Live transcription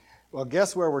Well,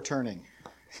 guess where we're turning?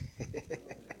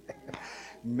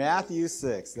 Matthew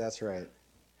 6, that's right. And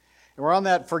we're on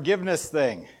that forgiveness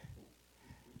thing.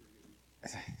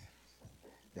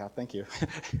 Yeah, thank you.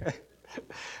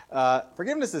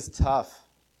 Forgiveness is tough,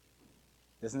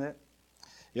 isn't it?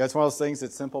 Yeah, it's one of those things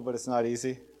that's simple, but it's not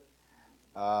easy.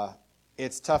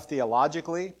 It's tough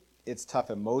theologically. It's tough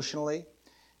emotionally.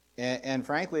 And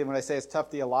frankly, when I say it's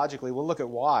tough theologically, we'll look at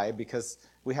why, because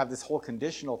we have this whole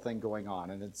conditional thing going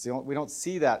on. And we don't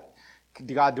see that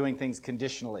God doing things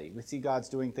conditionally. We see God's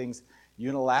doing things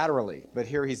unilaterally. But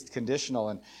here he's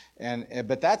conditional.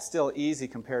 But that's still easy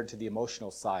compared to the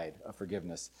emotional side of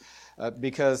forgiveness.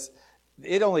 Because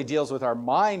it only deals with our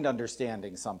mind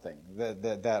understanding something,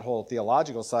 that whole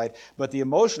theological side. But the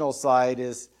emotional side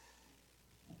is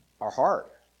our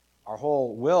heart, our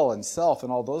whole will and self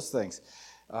and all those things.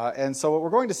 And so what we're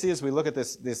going to see as we look at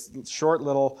this short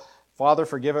little Father,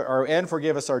 forgive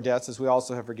us our debts as we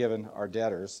also have forgiven our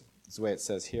debtors, is the way it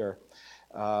says here.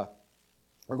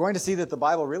 We're going to see that the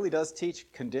Bible really does teach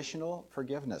conditional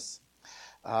forgiveness.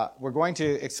 We're going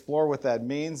to explore what that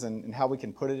means and how we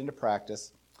can put it into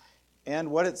practice, and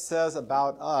what it says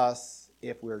about us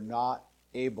if we're not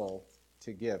able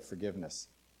to give forgiveness.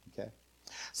 Okay?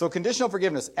 So conditional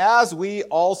forgiveness, as we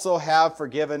also have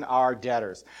forgiven our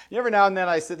debtors. Every now and then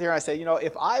I sit there and I say,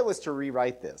 if I was to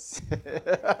rewrite this,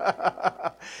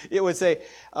 it would say,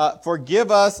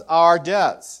 forgive us our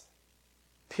debts,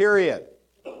 period.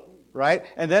 Right?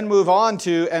 And then move on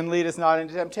to, and lead us not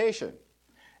into temptation.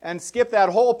 And skip that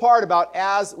whole part about,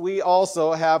 as we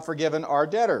also have forgiven our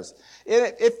debtors.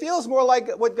 It feels more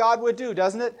like what God would do,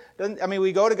 doesn't it?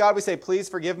 We go to God, we say, please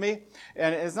forgive me.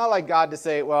 And it's not like God to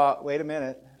say, well, wait a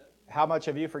minute. How much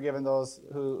have you forgiven those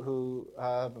who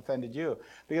have offended you?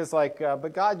 Because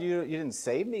but God, you didn't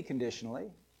save me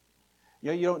conditionally.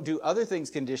 You don't do other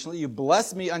things conditionally. You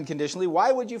bless me unconditionally.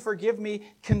 Why would you forgive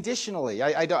me conditionally?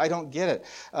 I don't get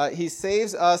it. He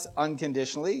saves us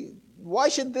unconditionally. Why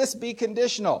should this be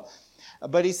conditional?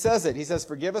 But he says it. He says,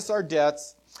 forgive us our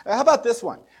debts. How about this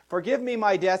one? Forgive me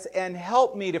my debts and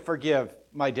help me to forgive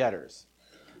my debtors.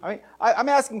 I'm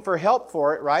asking for help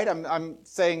for it, right? I'm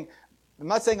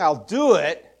not saying I'll do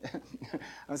it.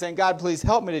 I'm saying, God, please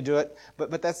help me to do it.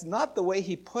 But that's not the way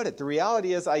he put it. The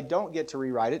reality is I don't get to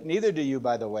rewrite it. Neither do you,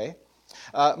 by the way.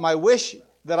 My wish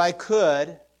that I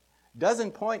could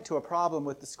doesn't point to a problem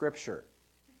with the Scripture.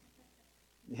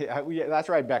 Yeah, that's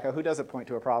right, Becca. Who does it point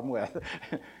to a problem with?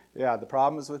 Yeah, the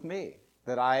problem is with me,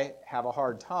 that I have a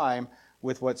hard time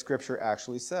with what Scripture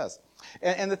actually says.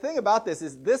 And the thing about this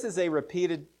is a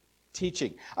repeated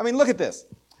teaching. Look at this.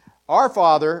 Our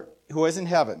Father who is in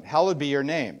heaven, hallowed be your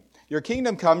name. Your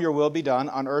kingdom come, your will be done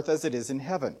on earth as it is in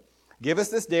heaven. Give us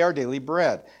this day our daily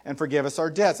bread, and forgive us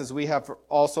our debts, as we have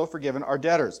also forgiven our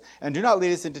debtors. And do not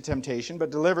lead us into temptation,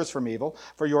 but deliver us from evil.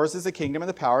 For yours is the kingdom and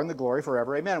the power and the glory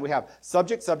forever. Amen. We have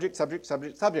subject, subject, subject,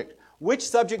 subject, subject. Which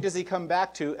subject does he come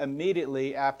back to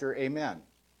immediately after amen?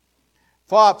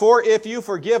 For if you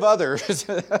forgive others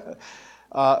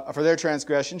for their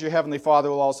transgressions, your heavenly Father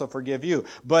will also forgive you.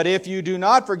 But if you do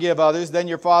not forgive others, then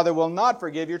your Father will not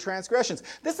forgive your transgressions.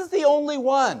 This is the only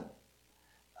one.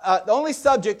 The only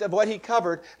subject of what he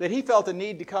covered that he felt a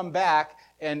need to come back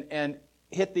and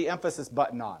hit the emphasis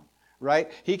button on,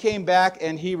 right? He came back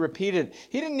and he repeated.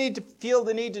 He didn't need to feel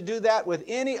the need to do that with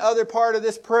any other part of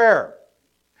this prayer.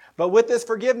 But with this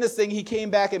forgiveness thing, he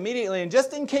came back immediately. And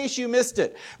just in case you missed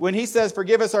it, when he says,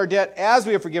 forgive us our debt as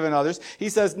we have forgiven others, he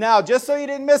says, now, just so you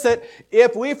didn't miss it,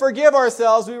 if we forgive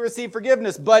ourselves, we receive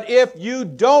forgiveness. But if you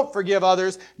don't forgive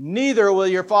others, neither will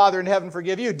your Father in heaven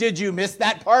forgive you. Did you miss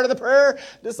that part of the prayer,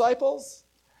 disciples?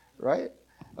 Right?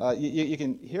 You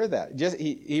can hear that.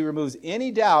 He removes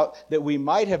any doubt that we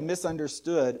might have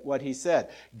misunderstood what he said.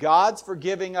 God's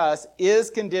forgiving us is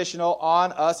conditional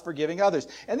on us forgiving others.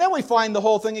 And then we find the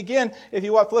whole thing again. If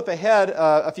you want to flip ahead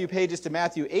a few pages to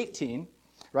Matthew 18,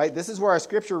 right? This is where our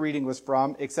scripture reading was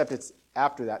from, except it's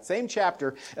after that. Same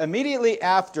chapter, immediately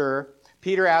after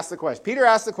Peter asked the question. Peter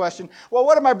asked the question, well,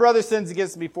 what if my brother sins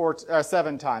against me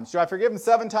 7 times? Do I forgive him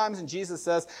 7 times? And Jesus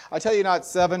says, I tell you not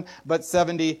 7, but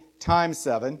 70 times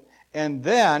 7. And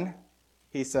then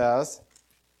he says,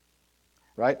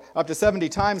 right, up to 70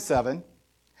 times 7,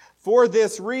 for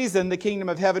this reason the kingdom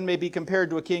of heaven may be compared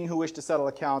to a king who wished to settle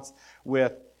accounts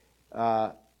with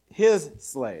his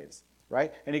slaves,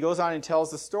 right? And he goes on and tells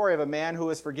the story of a man who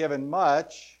was forgiven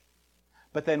much,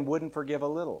 but then wouldn't forgive a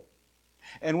little.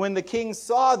 And when the king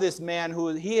saw this man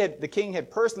who the king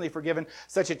had personally forgiven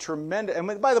such a tremendous,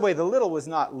 and by the way, the little was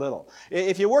not little.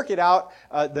 If you work it out,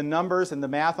 the numbers and the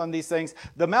math on these things,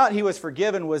 the amount he was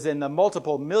forgiven was in the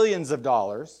multiple millions of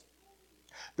dollars.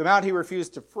 The amount he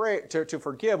refused to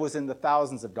forgive was in the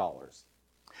thousands of dollars.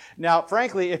 Now,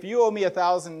 frankly, if you owe me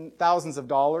thousands of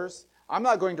dollars, I'm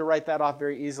not going to write that off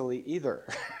very easily either,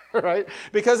 right?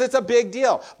 Because it's a big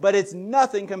deal, but it's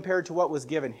nothing compared to what was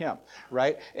given him,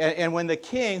 right? And when the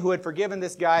king, who had forgiven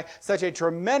this guy such a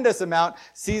tremendous amount,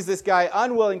 sees this guy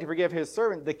unwilling to forgive his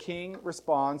servant, the king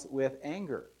responds with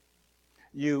anger.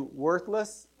 You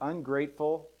worthless,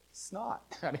 ungrateful snot.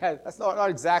 I mean, that's not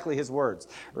exactly his words,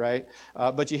 right?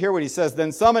 But you hear what he says.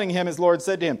 Then summoning him, his Lord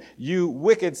said to him, "You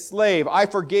wicked slave, I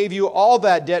forgave you all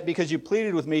that debt because you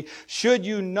pleaded with me. Should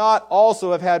you not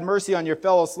also have had mercy on your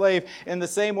fellow slave in the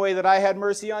same way that I had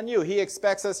mercy on you?" He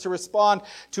expects us to respond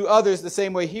to others the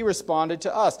same way he responded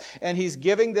to us. And he's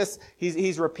giving this,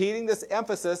 he's repeating this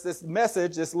emphasis, this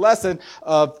message, this lesson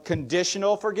of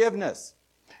conditional forgiveness.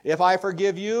 If I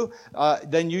forgive you,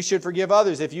 then you should forgive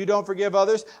others. If you don't forgive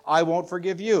others, I won't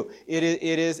forgive you. It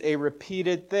is a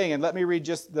repeated thing. And let me read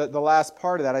just the last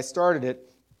part of that. I started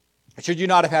it. Should you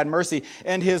not have had mercy?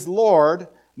 And his Lord,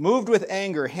 moved with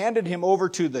anger, handed him over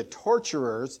to the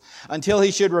torturers until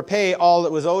he should repay all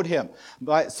that was owed him.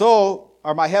 So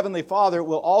my heavenly Father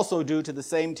will also do to the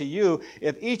same to you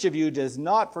if each of you does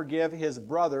not forgive his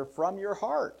brother from your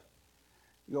heart.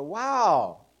 You go,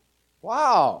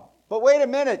 wow. But wait a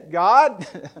minute, God.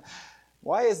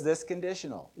 Why is this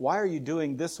conditional? Why are you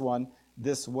doing this one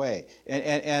this way?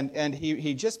 And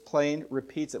he just plain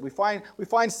repeats it. We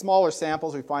find smaller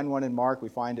samples. We find one in Mark. We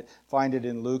find it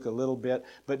in Luke a little bit.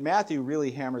 But Matthew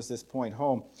really hammers this point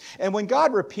home. And when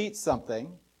God repeats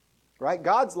something, right?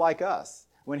 God's like us.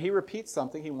 When he repeats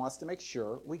something, he wants to make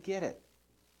sure we get it.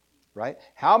 Right?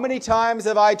 How many times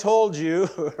have I told you,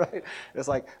 right? It's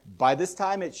like, by this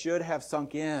time it should have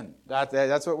sunk in.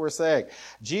 That's what we're saying.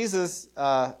 Jesus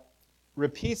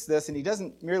repeats this, and he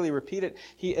doesn't merely repeat it,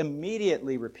 he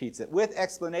immediately repeats it with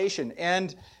explanation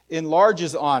and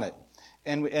enlarges on it.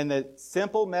 And the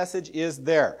simple message is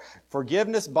there.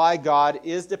 Forgiveness by God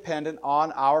is dependent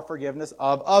on our forgiveness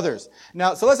of others.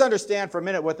 Now, so let's understand for a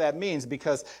minute what that means,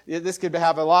 because this could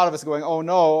have a lot of us going, oh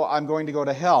no, I'm going to go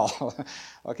to hell.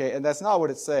 Okay, and that's not what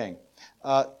it's saying.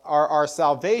 Our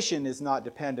salvation is not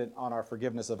dependent on our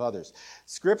forgiveness of others.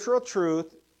 Scriptural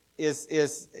truth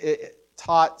is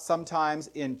taught sometimes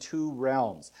in two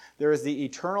realms. There is the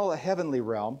eternal heavenly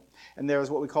realm, and there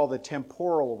is what we call the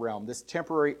temporal realm, this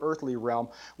temporary earthly realm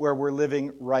where we're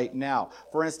living right now.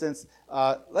 For instance,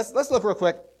 let's look real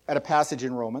quick at a passage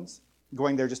in Romans,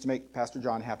 going there just to make Pastor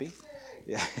John happy.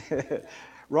 Yeah.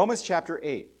 Romans chapter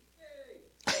 8.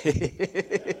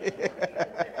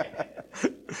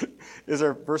 Is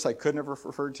there a verse I couldn't have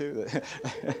referred to?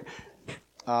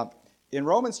 In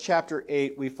Romans chapter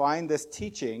 8, we find this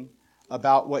teaching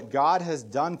about what God has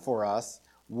done for us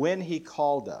when he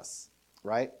called us,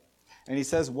 right? And he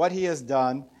says what he has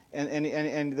done,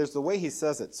 and there's the way he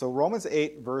says it. So Romans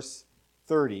 8, verse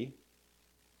 30,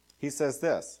 he says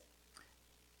this,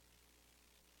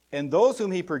 "And those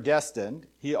whom he predestined,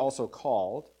 he also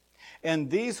called. And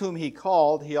these whom he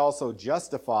called, he also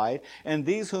justified. And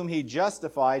these whom he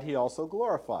justified, he also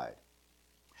glorified."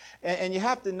 And you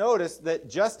have to notice that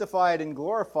justified and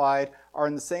glorified are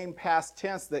in the same past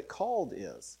tense that called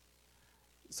is.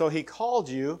 So he called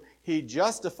you, he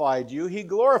justified you, he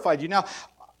glorified you. Now,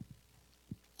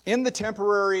 in the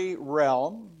temporary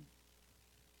realm,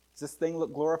 does this thing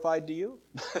look glorified to you?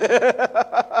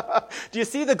 Do you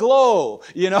see the glow?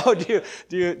 You know, do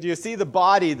you see the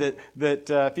body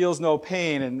that feels no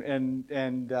pain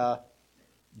and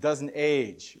doesn't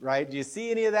age, right? Do you see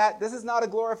any of that? This is not a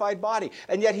glorified body.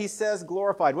 And yet he says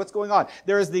glorified. What's going on?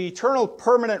 There is the eternal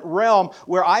permanent realm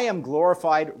where I am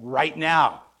glorified right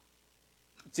now.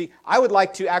 See, I would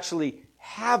like to actually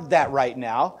have that right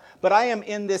now, but I am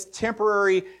in this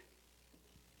temporary,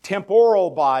 temporal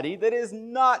body that is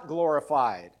not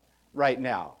glorified right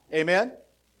now. Amen?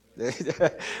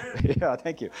 Yeah,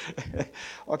 thank you.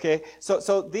 Okay,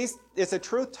 so it's a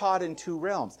truth taught in two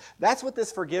realms. That's what this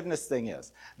forgiveness thing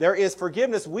is. There is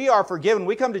forgiveness. We are forgiven.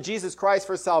 We come to Jesus Christ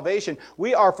for salvation.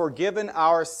 We are forgiven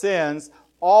our sins,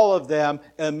 all of them,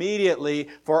 immediately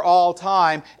for all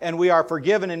time, and we are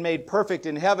forgiven and made perfect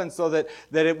in heaven, so that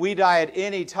if we die at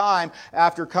any time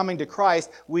after coming to Christ,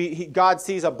 God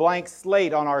sees a blank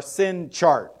slate on our sin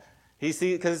chart. He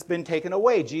sees, because it's been taken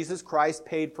away. Jesus Christ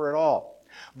paid for it all.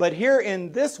 But here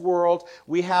in this world,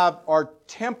 we have our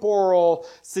temporal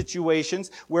situations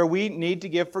where we need to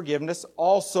give forgiveness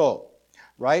also,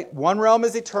 right? One realm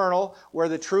is eternal, where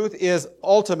the truth is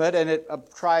ultimate, and it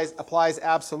applies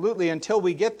absolutely. Until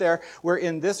we get there, we're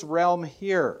in this realm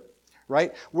here,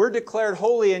 right? We're declared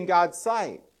holy in God's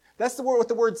sight. That's what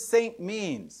the word saint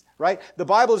means, right? The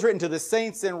Bible is written to the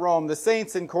saints in Rome, the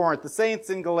saints in Corinth, the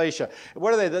saints in Galatia.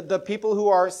 What are they? The people who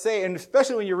are saved, and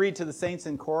especially when you read to the saints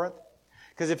in Corinth.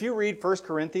 Because if you read 1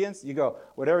 Corinthians, you go,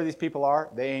 whatever these people are,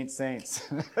 they ain't saints.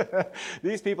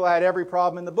 These people had every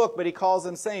problem in the book, but he calls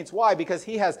them saints. Why? Because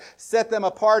he has set them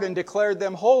apart and declared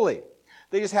them holy.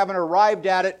 They just haven't arrived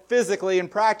at it physically and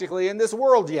practically in this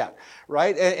world yet,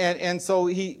 right? And so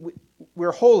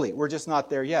we're holy. We're just not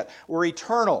there yet. We're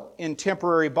eternal in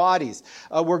temporary bodies.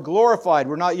 We're glorified.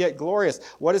 We're not yet glorious.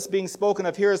 What is being spoken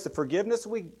of here is the forgiveness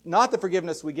not the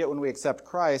forgiveness we get when we accept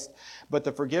Christ, but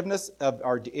the forgiveness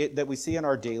that we see in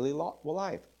our daily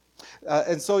life.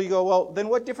 And so you go, well, then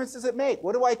what difference does it make?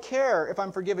 What do I care if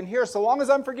I'm forgiven here so long as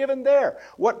I'm forgiven there?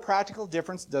 What practical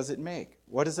difference does it make?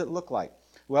 What does it look like?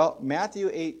 Well, Matthew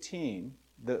 18,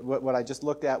 what I just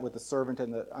looked at with the servant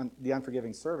and the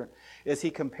unforgiving servant, is he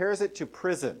compares it to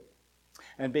prison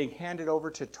and being handed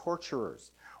over to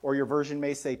torturers, or your version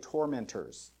may say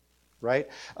tormentors, right?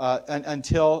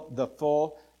 Until the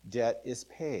full debt is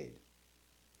paid.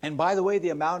 And by the way,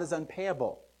 the amount is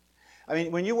unpayable. I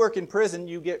mean, when you work in prison,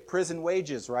 you get prison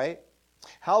wages, right?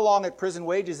 How long at prison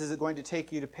wages is it going to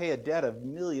take you to pay a debt of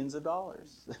millions of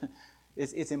dollars?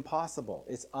 It's impossible.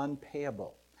 It's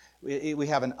unpayable. We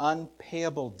have an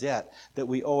unpayable debt that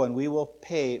we owe, and we will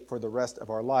pay for the rest of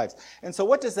our lives. And so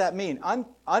what does that mean?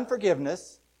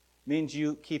 Unforgiveness means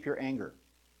you keep your anger.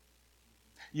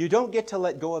 You don't get to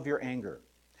let go of your anger.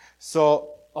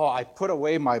 So, I put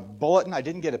away my bulletin. I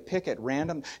didn't get a pick at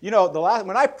random. You know,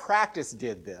 when I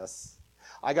did this,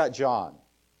 I got John.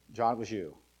 John, was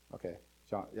you. Okay.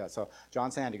 John, yeah, so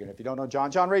John Sandigan. If you don't know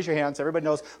John, raise your hands. Everybody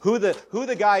knows who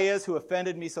the guy is who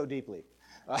offended me so deeply.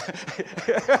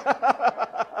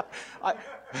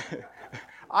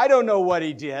 I don't know what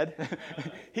he did.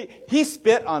 He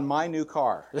spit on my new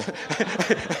car.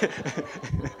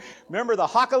 Remember the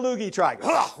Hakalugi tribe?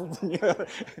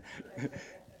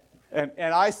 and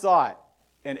I saw it.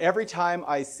 And every time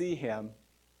I see him,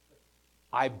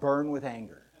 I burn with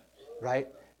anger, right?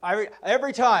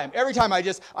 Every time I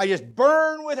just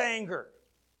burn with anger.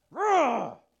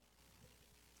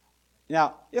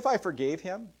 Now, if I forgave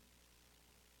him,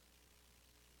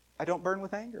 I don't burn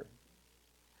with anger.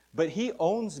 But he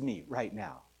owns me right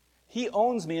now. He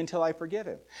owns me until I forgive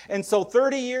him. And so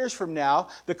 30 years from now,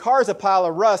 the car's a pile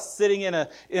of rust sitting in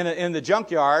the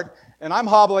junkyard, and I'm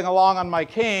hobbling along on my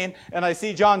cane, and I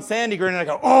see John Sandigren, and I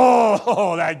go,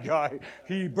 oh, that guy,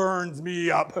 he burns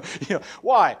me up. You know,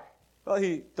 why? Well,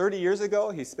 30 years ago,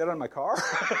 he spit on my car.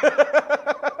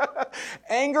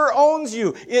 Anger owns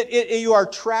you. You are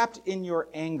trapped in your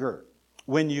anger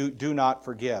when you do not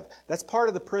forgive. That's part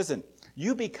of the prison.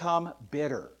 You become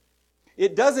bitter.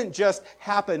 It doesn't just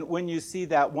happen when you see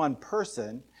that one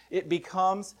person. It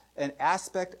becomes an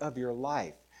aspect of your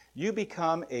life. You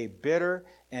become a bitter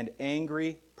and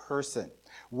angry person.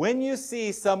 When you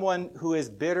see someone who is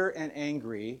bitter and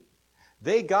angry,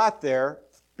 they got there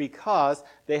because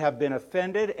they have been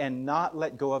offended and not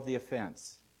let go of the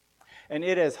offense. And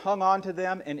it has hung on to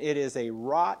them, and it is a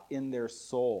rot in their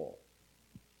soul.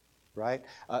 Right?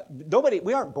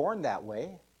 We aren't born that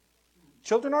way.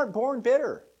 Children aren't born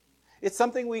bitter. It's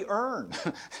something we earn.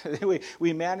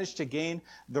 we manage to gain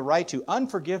the right to.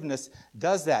 Unforgiveness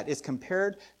does that. It's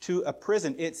compared to a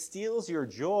prison. It steals your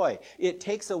joy. It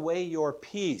takes away your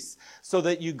peace so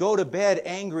that you go to bed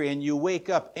angry and you wake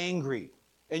up angry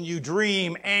and you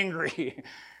dream angry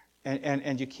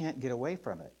and you can't get away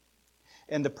from it.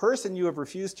 And the person you have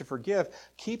refused to forgive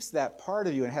keeps that part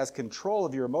of you and has control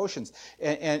of your emotions.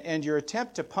 And your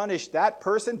attempt to punish that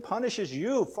person punishes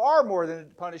you far more than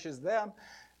it punishes them.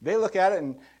 They look at it,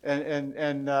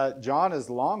 and John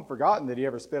has long forgotten that he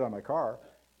ever spit on my car.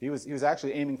 He was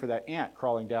actually aiming for that ant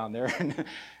crawling down there. And,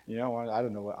 you know, I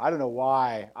don't know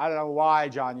why,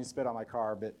 John, you spit on my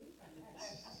car, but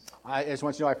I just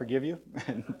want you to know I forgive you.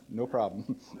 No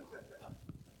problem.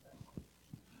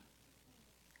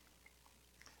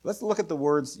 Let's look at the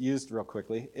words used real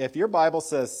quickly. If your Bible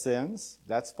says sins,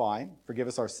 that's fine. Forgive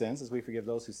us our sins as we forgive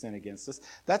those who sin against us.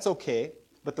 That's okay.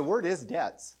 But the word is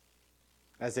debts,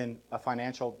 as in a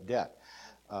financial debt.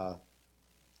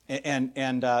 And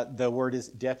the word is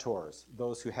debtors,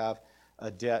 those who have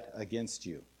a debt against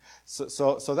you.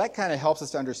 So that kind of helps us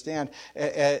to understand.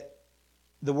 The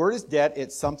word is debt.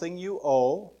 It's something you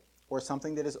owe or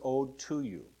something that is owed to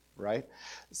you, right?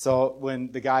 So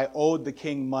when the guy owed the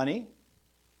king money,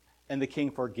 and the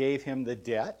king forgave him the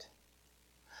debt.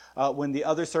 When the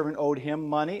other servant owed him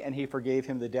money and he forgave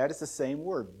him the debt, it's the same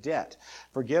word, debt.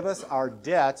 Forgive us our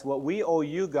debts, what we owe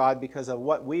you, God, because of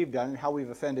what we've done and how we've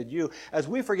offended you, as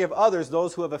we forgive others,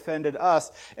 those who have offended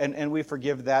us, and we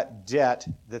forgive that debt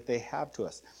that they have to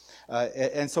us.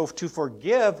 And so to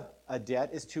forgive a debt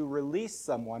is to release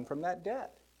someone from that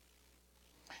debt.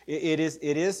 It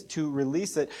is to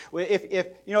release it. If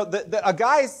you know,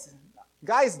 guys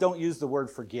don't use the word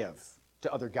forgive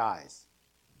to other guys,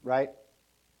 right?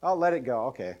 I'll let it go.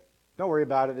 Okay, don't worry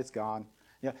about it. It's gone.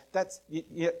 That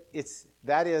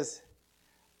is.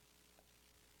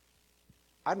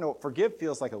 I don't know. Forgive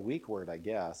feels like a weak word, I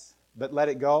guess. But let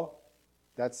it go.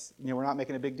 That's, we're not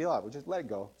making a big deal out of it. We'll just let it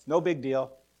go. It's no big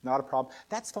deal. Not a problem.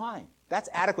 That's fine. That's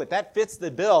adequate. That fits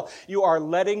the bill. You are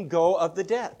letting go of the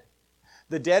debt.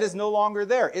 The debt is no longer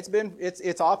there.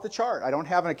 It's off the chart. I don't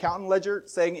have an accountant ledger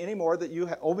saying anymore that you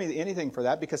owe me anything for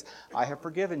that because I have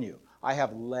forgiven you. I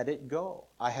have let it go.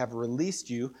 I have released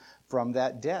you from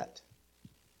that debt.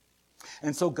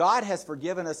 And so God has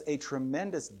forgiven us a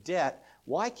tremendous debt.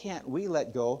 Why can't we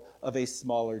let go of a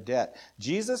smaller debt?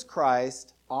 Jesus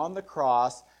Christ on the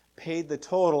cross paid the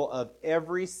total of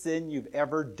every sin you've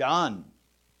ever done.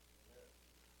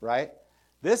 Right?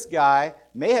 This guy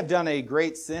may have done a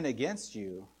great sin against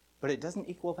you, but it doesn't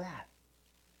equal that.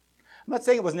 I'm not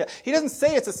saying it wasn't. He doesn't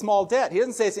say it's a small debt. He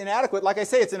doesn't say it's inadequate. Like I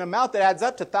say, it's an amount that adds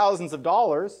up to thousands of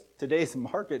dollars, today's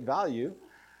market value,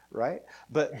 right?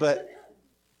 But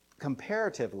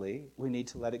comparatively, we need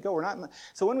to let it go.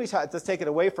 So when we let's take it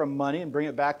away from money and bring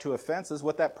it back to offenses,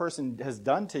 what that person has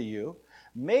done to you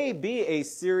may be a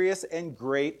serious and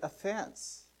great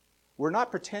offense. We're not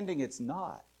pretending it's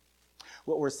not.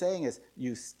 What we're saying is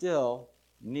you still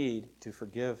need to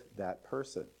forgive that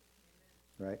person,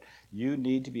 right? You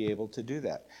need to be able to do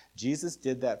that. Jesus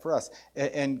did that for us.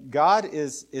 And God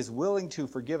is willing to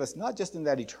forgive us, not just in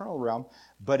that eternal realm,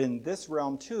 but in this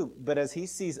realm too. But as he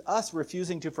sees us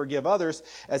refusing to forgive others,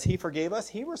 as he forgave us,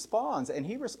 he responds. And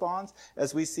he responds,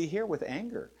 as we see here, with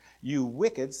anger. You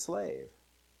wicked slave.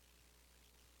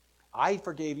 I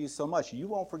forgave you so much. You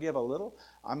won't forgive a little?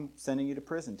 I'm sending you to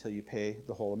prison till you pay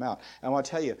the whole amount. And I want to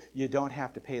tell you, you don't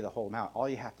have to pay the whole amount. All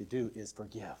you have to do is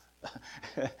forgive.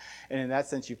 And in that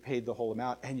sense, you've paid the whole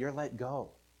amount and you're let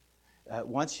go.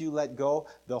 Once you let go,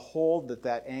 the hold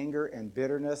that anger and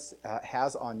bitterness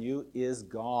has on you is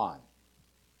gone.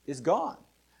 It's gone.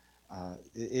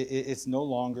 It's no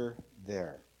longer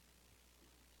there.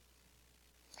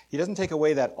 He doesn't take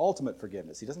away that ultimate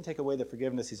forgiveness. He doesn't take away the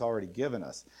forgiveness he's already given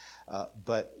us.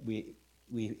 But we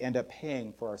end up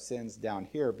paying for our sins down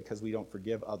here because we don't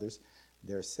forgive others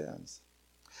their sins.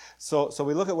 So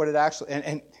we look at what it actually,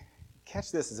 and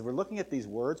catch this, as we're looking at these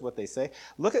words, what they say,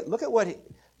 look at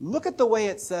the way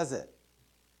it says it.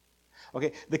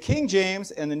 Okay, the King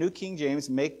James and the New King James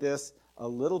make this a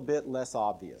little bit less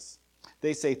obvious.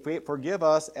 They say, forgive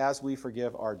us as we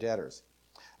forgive our debtors.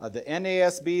 The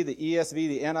NASB, the ESV,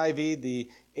 the NIV, the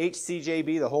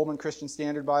HCJB, the Holman Christian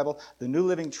Standard Bible, the New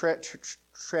Living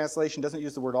Translation doesn't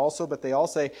use the word also, but they all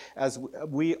say, as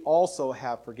we also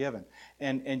have forgiven.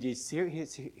 And you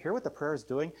hear what the prayer is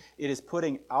doing? It is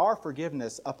putting our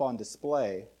forgiveness up on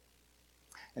display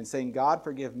and saying, God,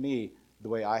 forgive me the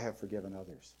way I have forgiven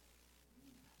others.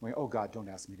 I mean, oh, God, don't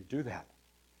ask me to do that.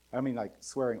 I don't mean like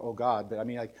swearing, oh God, but I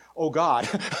mean like, oh God,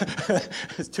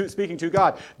 speaking to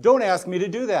God. Don't ask me to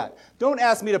do that. Don't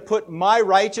ask me to put my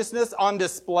righteousness on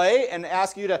display and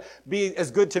ask you to be as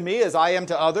good to me as I am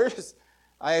to others.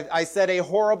 I set a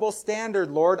horrible standard,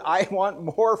 Lord. I want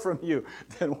more from you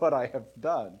than what I have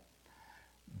done.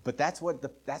 But I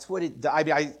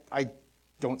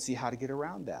don't see how to get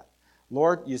around that.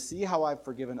 Lord, you see how I've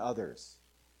forgiven others.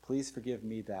 Please forgive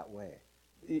me that way.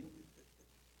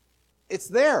 It's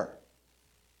there.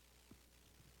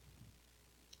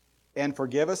 And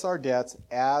forgive us our debts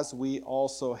as we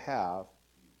also have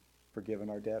forgiven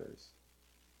our debtors.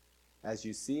 As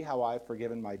you see how I've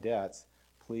forgiven my debts,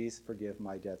 please forgive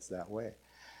my debts that way.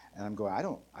 And I'm going, I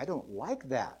don't like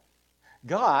that.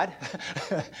 God,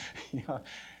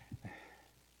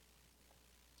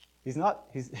 he's I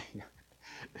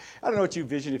don't know what you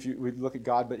vision if you would look at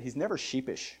God, but he's never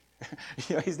sheepish.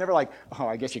 He's never like, oh,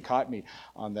 I guess you caught me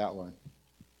on that one.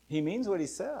 He means what he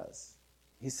says.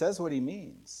 He says what he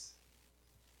means.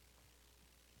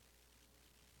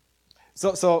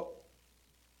 So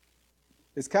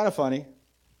it's kind of funny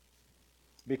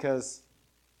because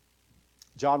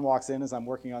John walks in as I'm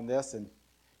working on this, and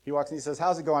he walks in, he says,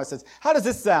 how's it going? I says, how does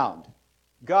this sound?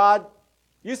 God,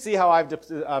 you see how I've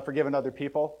forgiven other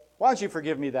people. Why don't you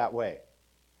forgive me that way?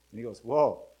 And he goes,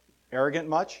 whoa. Arrogant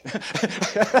much?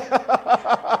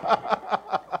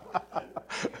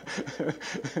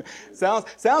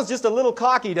 Sounds just a little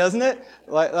cocky, doesn't it?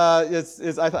 Like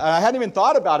I hadn't even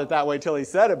thought about it that way till he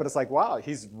said it, but it's like, wow,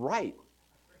 he's right.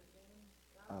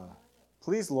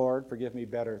 Please, Lord, forgive me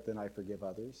better than I forgive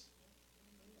others.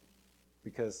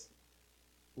 Because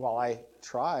While I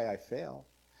try, I fail.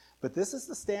 But this is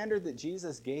the standard that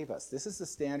Jesus gave us. This is the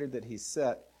standard that he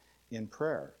set in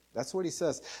prayer. That's what he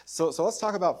says. So let's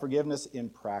talk about forgiveness in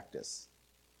practice.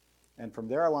 And from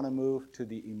there, I want to move to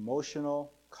the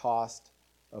emotional cost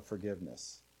of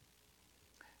forgiveness.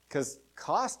 Because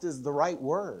cost is the right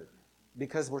word,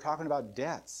 because we're talking about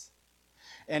debts.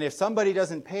 And if somebody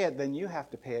doesn't pay it, then you have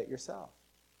to pay it yourself.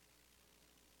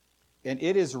 And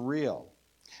it is real.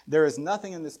 There is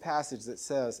nothing in this passage that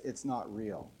says it's not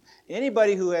real.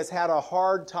 Anybody who has had a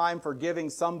hard time forgiving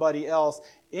somebody else,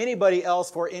 anybody else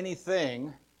for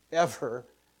anything ever,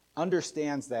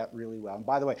 understands that really well. And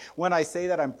by the way, when I say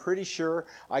that, I'm pretty sure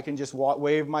I can just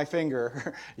wave my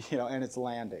finger, and it's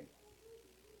landing.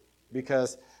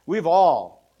 Because we've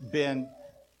all been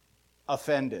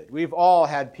offended. We've all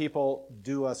had people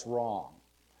do us wrong.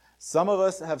 Some of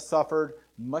us have suffered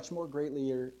much more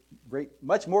greatly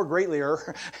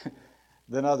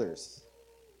than others.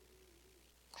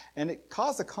 And it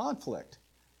caused a conflict.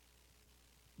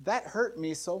 That hurt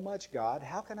me so much, God.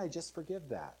 How can I just forgive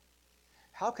that?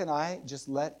 How can I just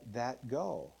let that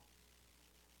go?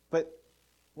 But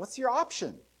what's your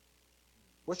option?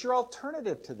 What's your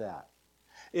alternative to that?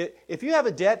 If you have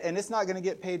a debt and it's not going to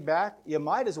get paid back, you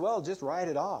might as well just write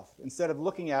it off instead of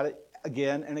looking at it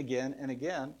again and again and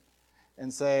again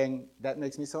and saying, that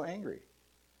makes me so angry.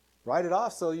 Write it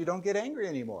off so you don't get angry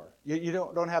anymore. You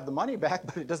don't have the money back,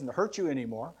 but it doesn't hurt you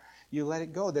anymore. You let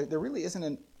it go. There really isn't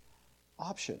an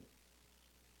option.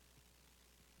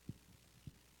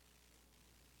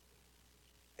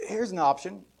 Here's an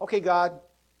option. Okay, God,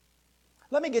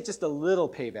 let me get just a little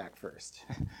payback first.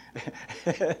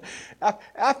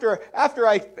 After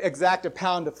I exact a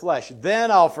pound of flesh,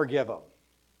 then I'll forgive them.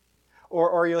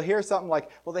 Or you'll hear something like,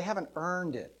 well, they haven't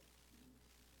earned it.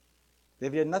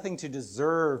 They've done nothing to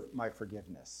deserve my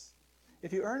forgiveness.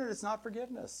 If you earn it, it's not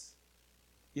forgiveness.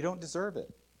 You don't deserve it.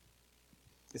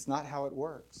 It's not how it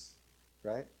works,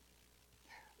 right?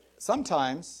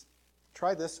 Sometimes,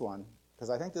 try this one,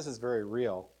 because I think this is very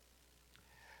real.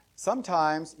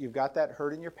 Sometimes you've got that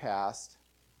hurt in your past,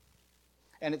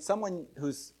 and it's someone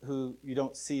who you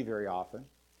don't see very often,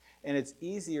 and it's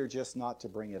easier just not to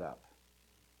bring it up,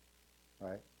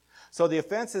 right? So the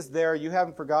offense is there, you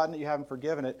haven't forgotten it, you haven't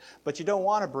forgiven it, but you don't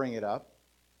want to bring it up,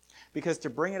 because to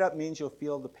bring it up means you'll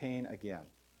feel the pain again.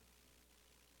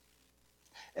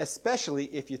 Especially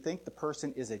if you think the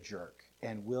person is a jerk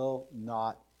and will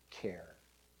not care.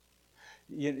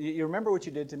 You remember what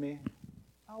you did to me?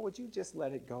 Oh, would you just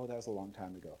let it go? That was a long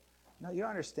time ago. No, you don't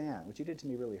understand. What you did to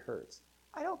me really hurts.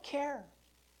 I don't care.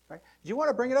 Right? Do you want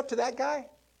to bring it up to that guy?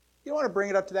 You don't want to bring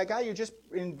it up to that guy. You're just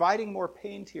inviting more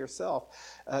pain to yourself.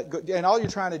 And all you're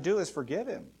trying to do is forgive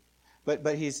him.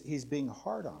 But he's being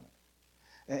hard on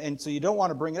it. And so you don't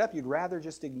want to bring it up. You'd rather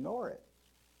just ignore it.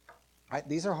 Right?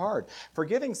 These are hard.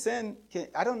 Forgiving sin,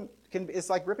 it's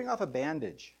like ripping off a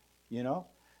bandage,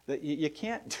 That you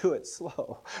can't do it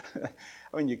slow.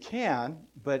 I mean, you can,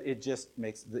 but it just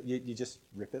makes, you just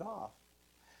rip it off.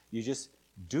 You just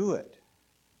do it.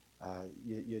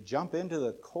 You jump into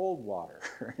the cold water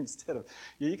instead of,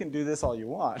 you can do this all you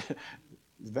want.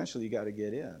 Eventually you got to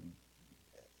get in.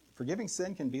 Forgiving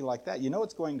sin can be like that. You know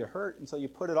it's going to hurt, and so you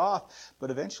put it off,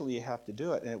 but eventually you have to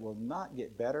do it, and it will not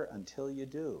get better until you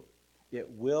do. It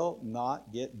will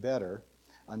not get better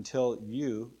until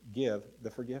you give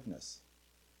the forgiveness.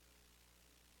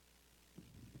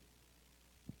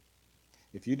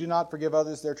 If you do not forgive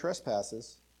others their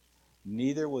trespasses,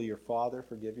 neither will your Father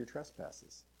forgive your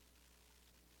trespasses.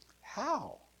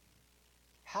 How?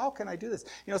 How can I do this?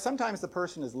 Sometimes the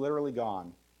person is literally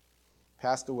gone,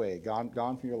 passed away, gone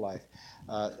from your life,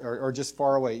 or just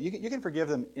far away. You can forgive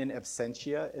them in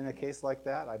absentia in a case like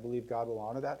that. I believe God will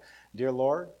honor that. Dear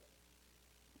Lord,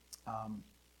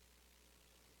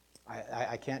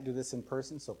 I can't do this in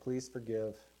person, so please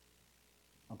forgive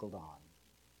Uncle Don.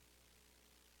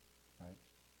 Right?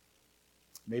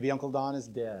 Maybe Uncle Don is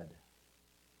dead.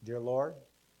 Dear Lord,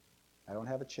 I don't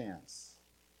have a chance,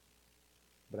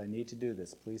 but I need to do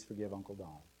this. Please forgive Uncle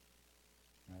Don.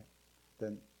 Right?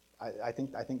 Then I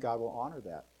think God will honor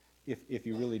that if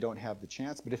you really don't have the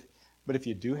chance. But if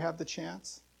you do have the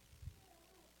chance,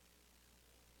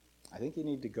 I think you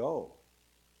need to go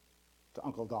to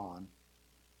Uncle Don.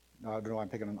 No, I don't know why I'm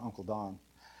picking on Uncle Don,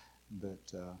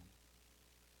 but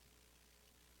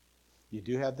you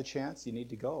do have the chance. You need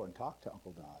to go and talk to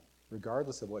Uncle Don,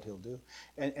 regardless of what he'll do.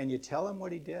 And you tell him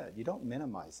what he did. You don't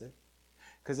minimize it.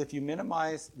 Because if you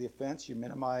minimize the offense, you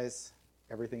minimize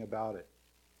everything about it.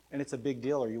 And it's a big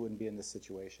deal, or you wouldn't be in this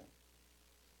situation.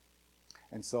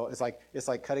 And so it's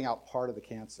like cutting out part of the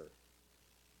cancer.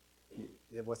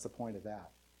 What's the point of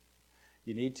that?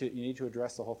 You need to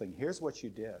address the whole thing. Here's what you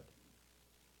did.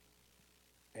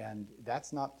 And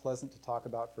that's not pleasant to talk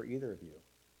about for either of you.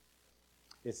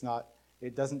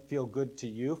 It doesn't feel good to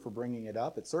you for bringing it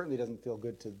up. It certainly doesn't feel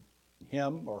good to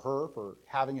him or her for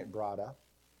having it brought up.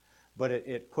 But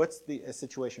it puts a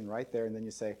situation right there, and then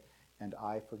you say, and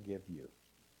I forgive you.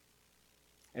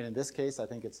 And in this case, I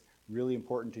think it's really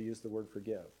important to use the word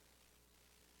forgive.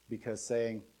 Because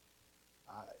saying,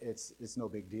 it's no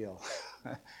big deal.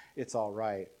 It's all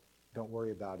right. Don't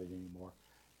worry about it anymore.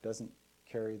 Doesn't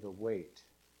carry the weight.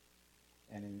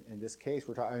 And in this case,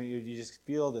 we're talking. You just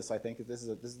feel this. I think this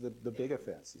is the big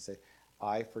offense. You say,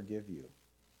 "I forgive you."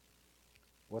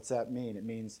 What's that mean? It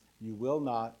means you will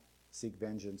not seek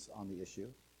vengeance on the issue.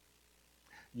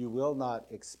 You will not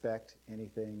expect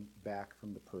anything back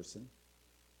from the person.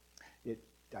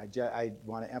 I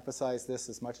want to emphasize this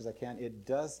as much as I can. It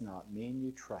does not mean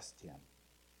you trust him.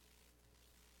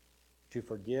 To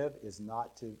forgive is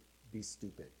not to be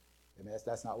stupid. I mean,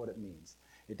 that's not what it means.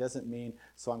 It doesn't mean,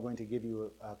 so I'm going to give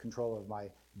you control of my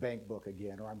bank book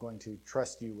again, or I'm going to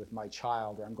trust you with my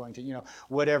child, or I'm going to,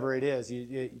 whatever it is.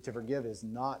 To forgive is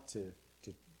not to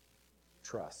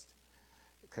trust,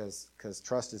 because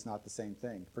trust is not the same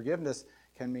thing. Forgiveness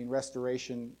can mean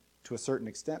restoration to a certain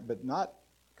extent, but not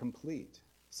complete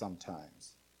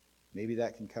sometimes. Maybe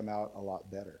that can come out a lot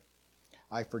better.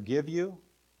 I forgive you.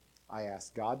 I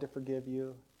ask God to forgive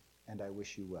you, and I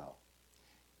wish you well.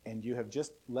 And you have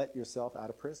just let yourself out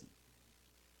of prison.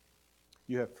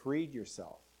 You have freed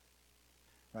yourself,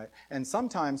 right? And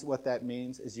sometimes what that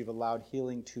means is you've allowed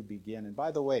healing to begin. And by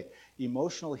the way,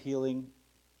 emotional healing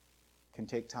can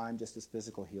take time just as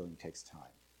physical healing takes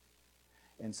time.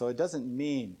 And so it doesn't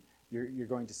mean you're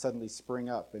going to suddenly spring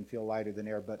up and feel lighter than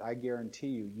air, but I guarantee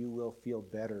you will feel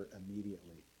better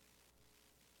immediately.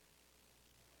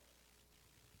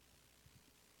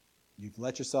 You've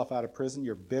let yourself out of prison.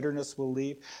 Your bitterness will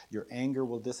leave. Your anger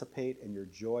will dissipate, and your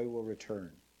joy will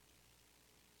return.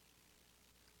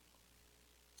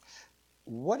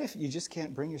 What if you just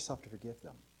can't bring yourself to forgive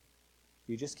them?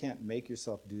 You just can't make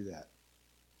yourself do that.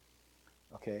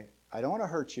 Okay, I don't want to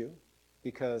hurt you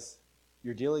because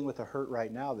you're dealing with a hurt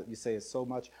right now that you say is so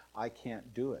much, I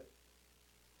can't do it.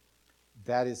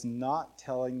 That is not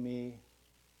telling me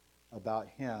about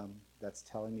him. That's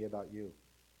telling me about you.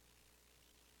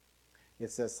 It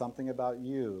says something about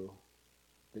you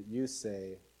that you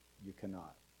say you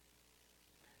cannot.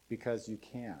 Because you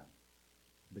can,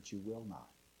 but you will not.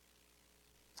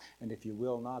 And if you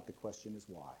will not, the question is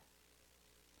why?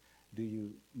 Do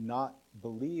you not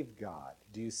believe God?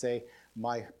 Do you say,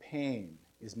 my pain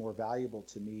is more valuable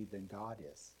to me than God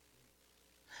is?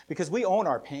 Because we own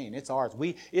our pain. It's ours.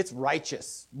 It's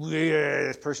righteous.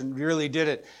 This person really did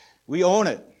it. We own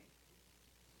it.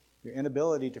 Your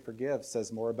inability to forgive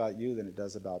says more about you than it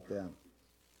does about them.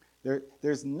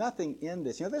 There's nothing in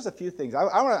this. There's a few things.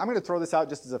 I'm going to throw this out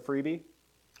just as a freebie.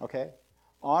 Okay?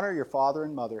 Honor your father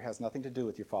and mother has nothing to do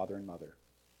with your father and mother.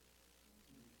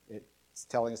 It's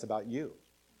telling us about you,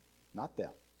 not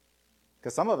them.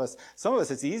 Because some of us,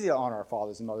 it's easy to honor our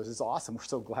fathers and mothers. It's awesome. We're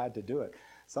so glad to do it.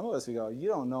 Some of us, we go, you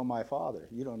don't know my father.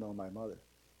 You don't know my mother.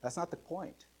 That's not the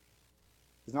point.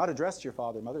 It's not addressed to your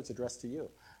father and mother. It's addressed to you.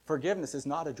 Forgiveness is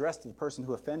not addressed to the person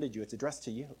who offended you. It's addressed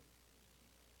to you.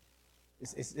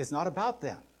 It's not about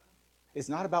them. It's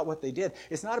not about what they did.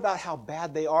 It's not about how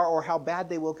bad they are or how bad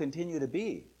they will continue to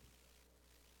be.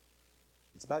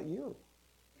 It's about you.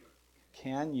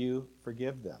 Can you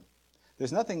forgive them?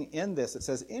 There's nothing in this that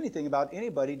says anything about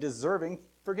anybody deserving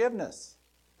forgiveness.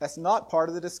 That's not part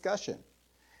of the discussion.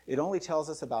 It only tells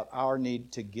us about our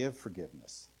need to give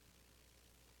forgiveness.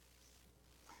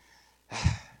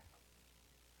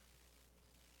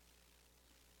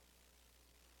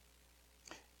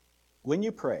 When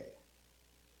you pray,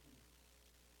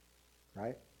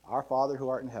 right? Our Father who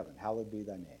art in heaven, hallowed be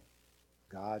thy name.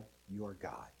 God, you are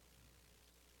God.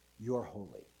 You are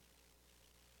holy.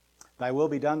 Thy will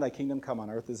be done, thy kingdom come on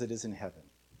earth as it is in heaven.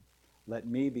 Let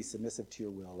me be submissive to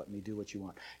your will. Let me do what you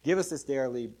want. Give us this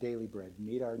daily bread.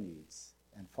 Meet our needs.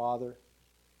 And Father,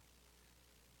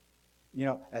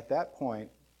 at that point,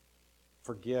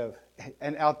 forgive.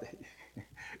 And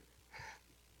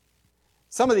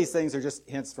some of these things are just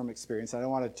hints from experience. I don't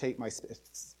want to take my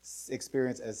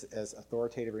experience as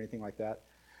authoritative or anything like that.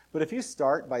 But if you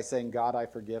start by saying, God, I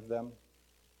forgive them,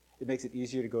 it makes it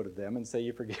easier to go to them and say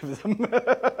you forgive them.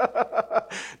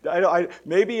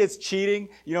 Maybe it's cheating.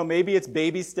 Maybe it's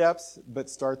baby steps,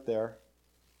 but start there.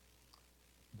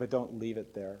 But don't leave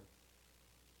it there.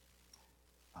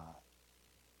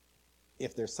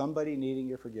 If there's somebody needing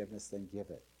your forgiveness, then give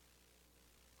it.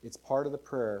 It's part of the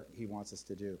prayer he wants us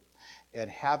to do. And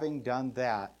having done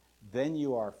that, then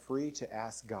you are free to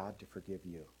ask God to forgive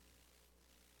you.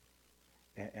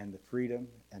 And the freedom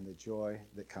and the joy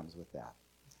that comes with that.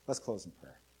 Let's close in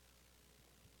prayer.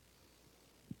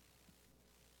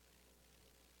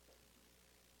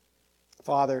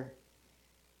 Father,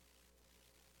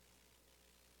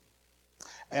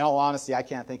 in all honesty, I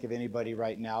can't think of anybody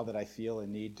right now that I feel a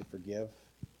need to forgive.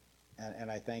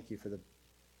 And I thank you for the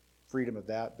freedom of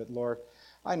that. But Lord,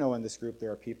 I know in this group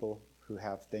there are people who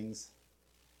have things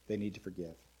they need to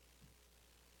forgive.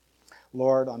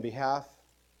 Lord, on behalf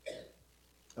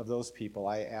of those people,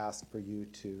 I ask for you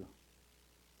to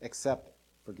accept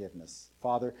forgiveness.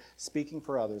 Father, speaking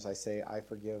for others, I say, I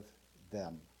forgive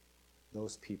them,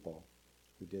 those people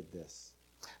who did this.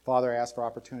 Father, I ask for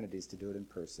opportunities to do it in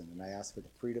person, and I ask for the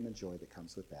freedom and joy that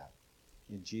comes with that.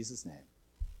 In Jesus' name,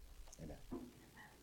 amen.